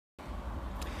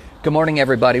Good morning,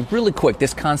 everybody. Really quick,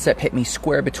 this concept hit me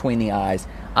square between the eyes.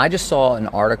 I just saw an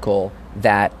article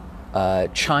that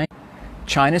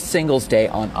China's Singles Day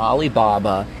on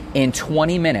Alibaba in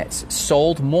 20 minutes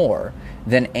sold more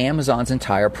than Amazon's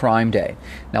entire Prime Day.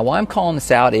 Now, why I'm calling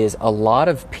this out is a lot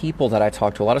of people that I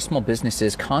talk to, a lot of small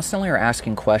businesses constantly are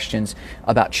asking questions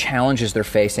about challenges they're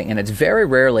facing, and it's very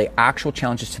rarely actual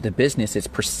challenges to the business. It's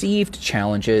perceived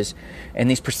challenges, and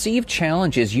these perceived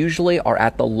challenges usually are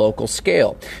at the local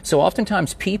scale. So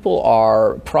oftentimes people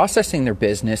are processing their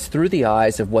business through the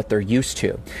eyes of what they're used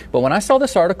to. But when I saw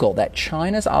this article that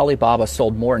China's Alibaba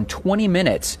sold more in 20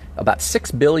 minutes, about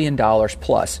 $6 billion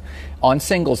plus on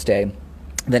Singles Day,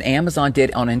 than Amazon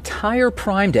did on entire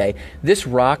Prime Day, this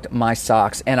rocked my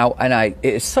socks. And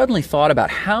I suddenly thought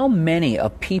about how many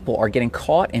of people are getting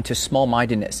caught into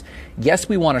small-mindedness. Yes,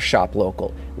 we want to shop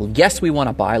local. Yes, we want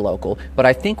to buy local. But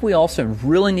I think we also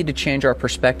really need to change our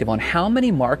perspective on how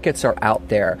many markets are out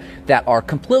there that are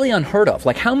completely unheard of.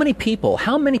 Like how many people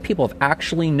have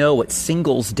actually know what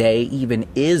Singles Day even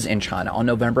is in China on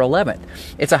November 11th?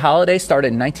 It's a holiday started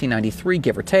in 1993,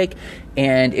 give or take,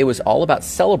 and it was all about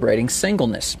celebrating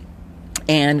singleness.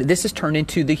 And this has turned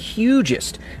into the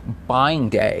hugest buying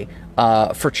day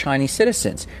for Chinese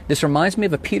citizens. This reminds me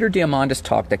of a Peter Diamandis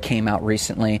talk that came out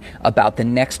recently about the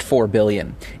next 4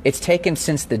 billion. It's taken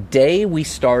since the day we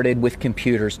started with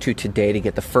computers to today to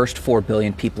get the first 4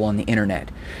 billion people on the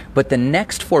internet. But the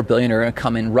next 4 billion are going to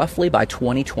come in roughly by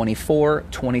 2024,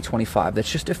 2025.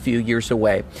 That's just a few years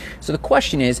away. So the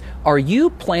question is, are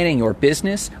you planning your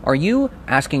business? Are you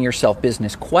asking yourself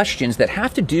business questions that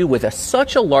have to do with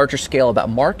such a larger scale about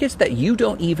markets that you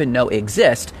don't even know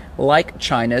exist, like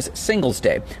China's Singles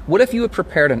Day? What if you had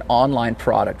prepared an online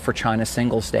product for China's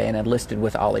Singles Day and had listed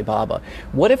with Alibaba?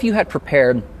 What if you had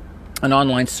prepared an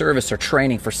online service or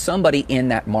training for somebody in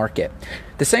that market?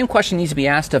 The same question needs to be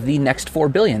asked of the next 4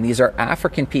 billion. These are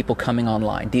African people coming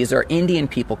online. These are Indian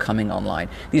people coming online.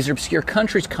 These are obscure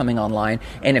countries coming online.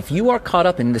 And if you are caught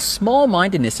up in the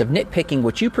small-mindedness of nitpicking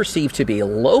what you perceive to be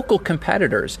local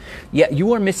competitors, yet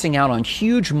you are missing out on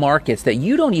huge markets that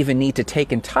you don't even need to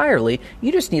take entirely.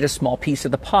 You just need a small piece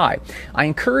of the pie. I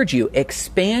encourage you,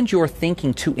 expand your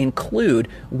thinking to include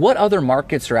what other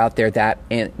markets are out there that,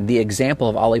 in the example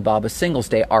of Alibaba's Singles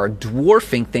Day, are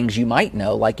dwarfing things you might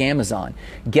know, like Amazon.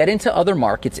 Get into other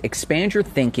markets, expand your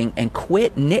thinking, and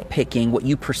quit nitpicking what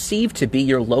you perceive to be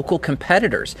your local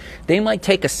competitors. They might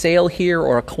take a sale here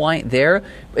or a client there,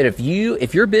 but if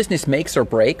your business makes or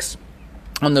breaks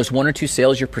on those 1 or 2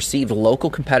 sales your perceived local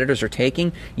competitors are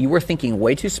taking, you are thinking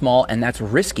way too small, and that's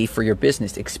risky for your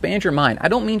business. Expand your mind. I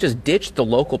don't mean just ditch the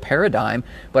local paradigm,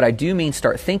 but I do mean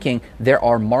start thinking there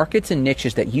are markets and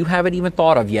niches that you haven't even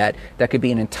thought of yet that could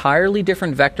be an entirely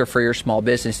different vector for your small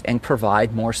business and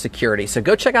provide more security. So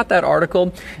go check out that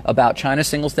article about China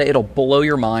Singles Day. It'll blow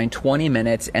your mind. 20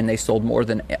 minutes, and they sold more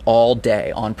than all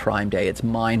day on Prime Day. It's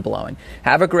mind-blowing.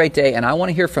 Have a great day, and I want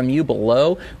to hear from you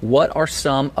below. What are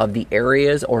some of the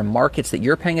areas or markets that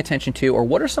you're paying attention to, or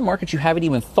what are some markets you haven't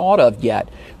even thought of yet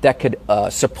that could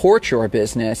support your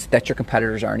business that your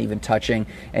competitors aren't even touching?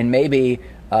 And maybe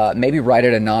write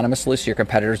it anonymously so your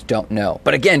competitors don't know.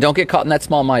 But again, don't get caught in that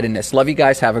small-mindedness. Love you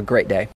guys. Have a great day.